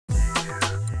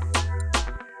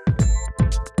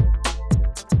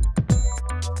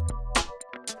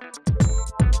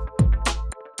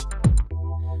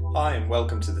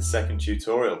welcome to the second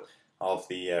tutorial of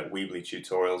the Weebly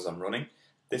tutorials I'm running.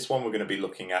 This one we're going to be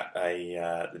looking at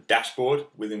the dashboard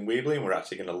within Weebly, and we're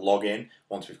actually going to log in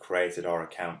once we've created our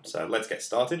account. So let's get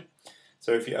started.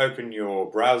 So if you open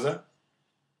your browser,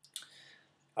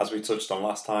 as we touched on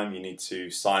last time, you need to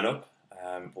sign up.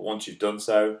 But once you've done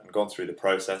so and gone through the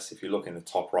process, if you look in the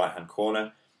top right hand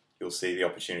corner, you'll see the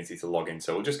opportunity to log in.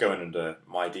 So we'll just go in under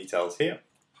My Details here.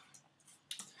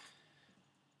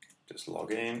 Just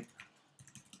log in,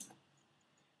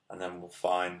 and then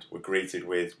we're greeted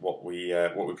with what we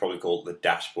probably call the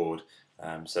dashboard.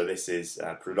 So this is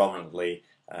predominantly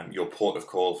your port of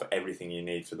call for everything you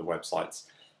need for the websites.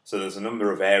 So there's a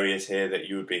number of areas here that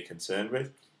you would be concerned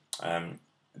with.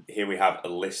 Here we have a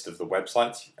list of the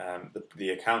websites. The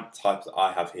account type that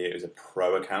I have here is a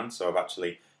pro account, so I've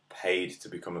actually paid to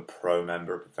become a pro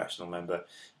member, a professional member,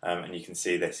 and you can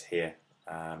see this here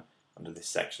under this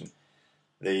section.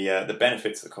 The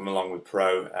benefits that come along with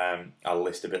Pro I'll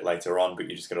list a bit later on, but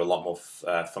you just get a lot more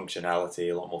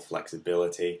functionality, a lot more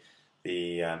flexibility.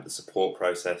 The support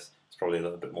process is probably a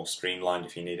little bit more streamlined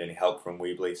if you need any help from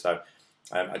Weebly. So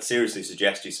I'd seriously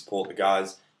suggest you support the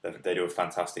guys. They do a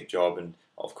fantastic job, and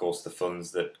of course the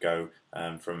funds that go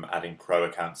from adding Pro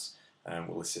accounts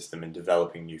will assist them in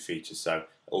developing new features. So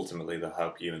ultimately they'll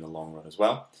help you in the long run as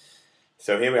well.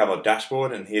 So here we have our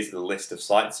dashboard, and here's the list of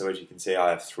sites. So as you can see,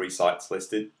 I have 3 sites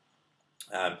listed.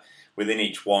 Within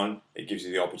each one, it gives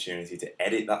you the opportunity to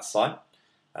edit that site.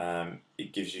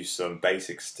 It gives you some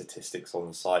basic statistics on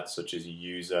the site, such as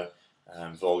user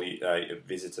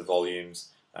visitor volumes,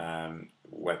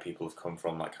 where people have come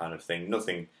from, that kind of thing.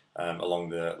 Nothing along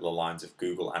the lines of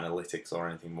Google Analytics or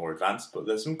anything more advanced, but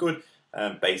there's some good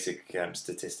basic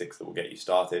statistics that will get you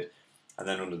started. And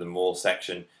then under the More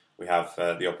section, we have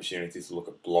the opportunity to look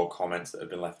at blog comments that have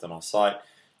been left on our site,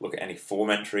 look at any form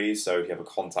entries, so if you have a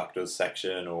Contact Us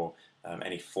section or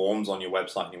any forms on your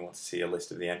website and you want to see a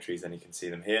list of the entries, then you can see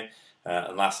them here.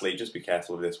 And lastly, just be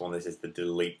careful of this one, this is the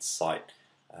delete site.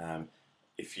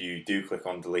 If you do click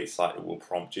on delete site, it will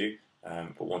prompt you,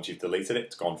 but once you've deleted it,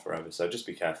 it's gone forever, so just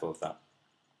be careful of that.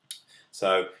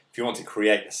 So if you want to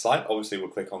create a site, obviously we'll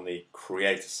click on the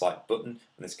Create a Site button,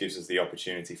 and this gives us the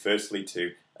opportunity firstly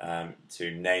to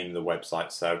name the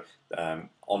website. So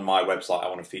on my website I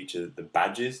want to feature the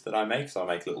badges that I make, so I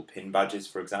make little pin badges,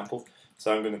 for example.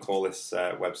 So I'm going to call this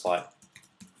website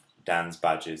Dan's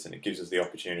Badges, and it gives us the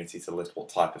opportunity to list what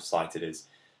type of site it is.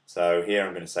 So here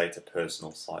I'm going to say it's a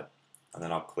personal site, and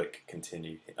then I'll click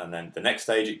continue, and then the next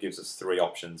stage it gives us 3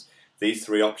 options. These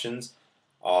 3 options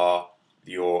are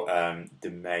your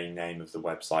domain name of the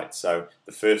website. So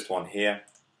the first one here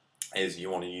is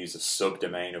you want to use a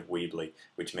subdomain of Weebly,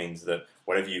 which means that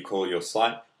whatever you call your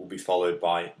site will be followed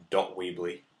by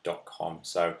 .weebly.com.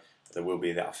 So there will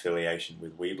be that affiliation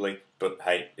with Weebly, but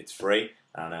hey, it's free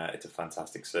and it's a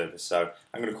fantastic service. So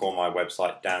I'm going to call my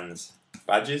website Dan's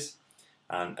Badges,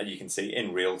 and as you can see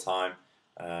in real time,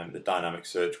 the dynamic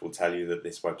search will tell you that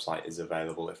this website is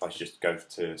available. If I just go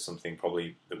to something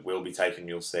probably that will be taken,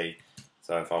 you'll see.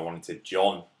 So if I wanted to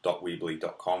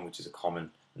john.weebly.com, which is a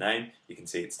common name, you can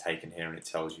see it's taken here and it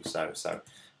tells you so. So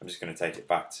I'm just going to take it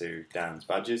back to Dan's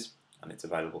Badges, and it's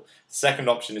available. The second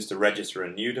option is to register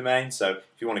a new domain. So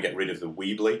if you want to get rid of the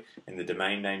Weebly in the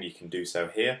domain name, you can do so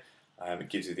here. It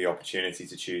gives you the opportunity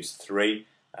to choose 3.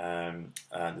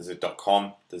 There's a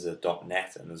 .com, there's a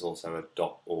 .net, and there's also a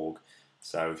 .org.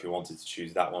 So if you wanted to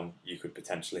choose that one, you could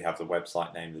potentially have the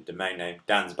website name, the domain name,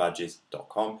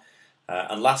 dansbadges.com.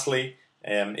 And lastly,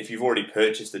 if you've already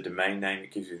purchased a domain name,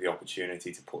 it gives you the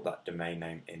opportunity to put that domain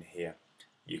name in here.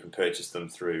 You can purchase them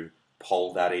through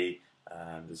Polldaddy.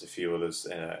 There's a few others,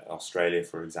 Australia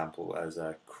for example, as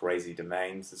Crazy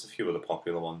Domains. There's a few other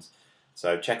popular ones.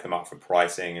 So check them out for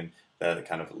pricing and the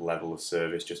kind of level of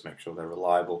service, just make sure they're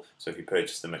reliable. So if you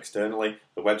purchase them externally,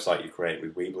 the website you create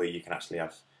with Weebly, you can actually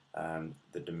have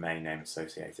the domain name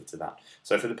associated to that.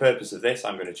 So for the purpose of this,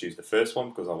 I'm going to choose the first one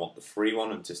because I want the free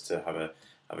one and just to have a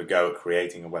go at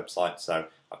creating a website. So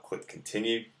I'll click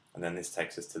continue, and then this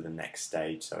takes us to the next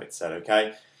stage. So it said,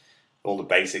 okay, all the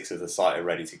basics of the site are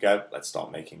ready to go. Let's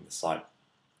start making the site.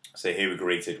 So here we're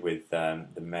greeted with the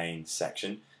main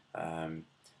section.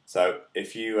 So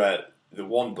if you the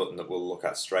one button that we'll look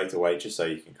at straight away, just so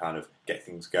you can kind of get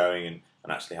things going and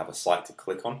actually have a site to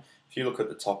click on. If you look at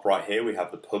the top right here, we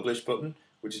have the Publish button,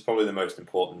 which is probably the most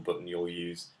important button you'll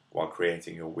use while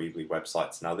creating your Weebly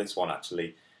websites. Now this one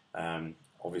actually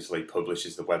obviously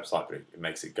publishes the website, but it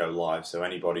makes it go live. So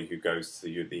anybody who goes to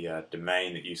the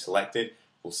domain that you selected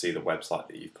will see the website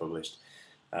that you've published.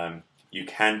 You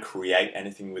can create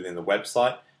anything within the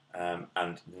website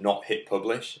and not hit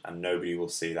publish, and nobody will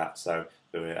see that. So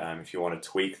If you want to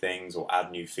tweak things or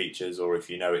add new features, or if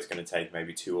you know it's going to take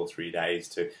maybe 2 or 3 days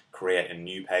to create a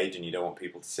new page and you don't want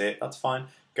people to see it, that's fine.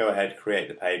 Go ahead, create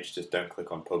the page, just don't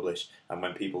click on publish, and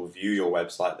when people view your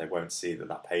website they won't see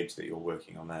that page that you're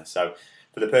working on there. So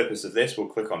for the purpose of this, we'll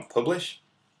click on publish.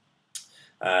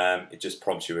 It just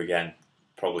prompts you again,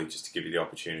 probably just to give you the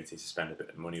opportunity to spend a bit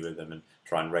of money with them and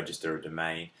try and register a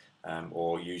domain.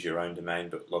 Or use your own domain,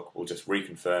 but look, we'll just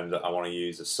reconfirm that I want to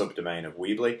use a subdomain of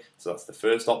Weebly, so that's the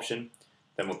first option.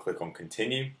 Then we'll click on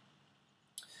continue,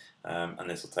 and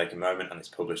this will take a moment, and it's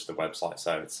published the website.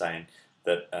 So it's saying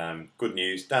that good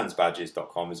news,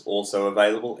 dansbadges.com is also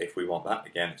available if we want that.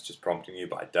 Again, it's just prompting you,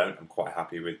 but I don't. I'm quite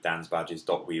happy with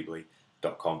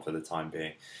dansbadges.weebly.com for the time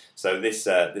being. So this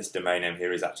domain name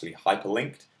here is actually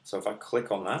hyperlinked, so if I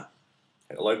click on that,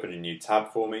 it'll open a new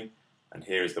tab for me. And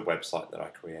here is the website that I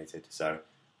created. So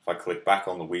if I click back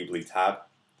on the Weebly tab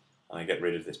and I get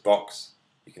rid of this box,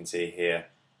 you can see here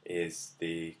is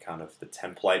the kind of the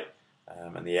template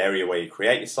and the area where you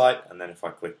create your site. And then if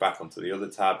I click back onto the other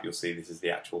tab, you'll see this is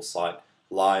the actual site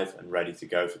live and ready to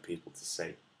go for people to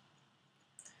see.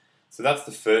 So that's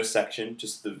the first section,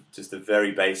 just the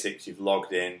very basics. You've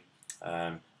logged in,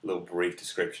 a little brief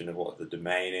description of what the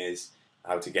domain is,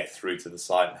 how to get through to the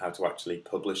site, and how to actually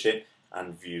publish it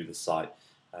and view the site.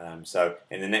 So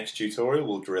in the next tutorial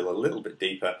we'll drill a little bit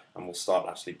deeper and we'll start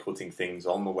actually putting things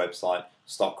on the website,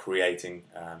 start creating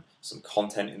some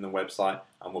content in the website,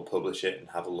 and we'll publish it and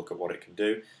have a look at what it can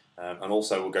do. And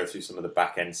also we'll go through some of the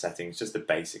back-end settings, just the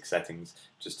basic settings,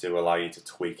 just to allow you to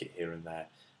tweak it here and there.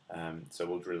 So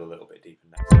we'll drill a little bit deeper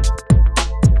next.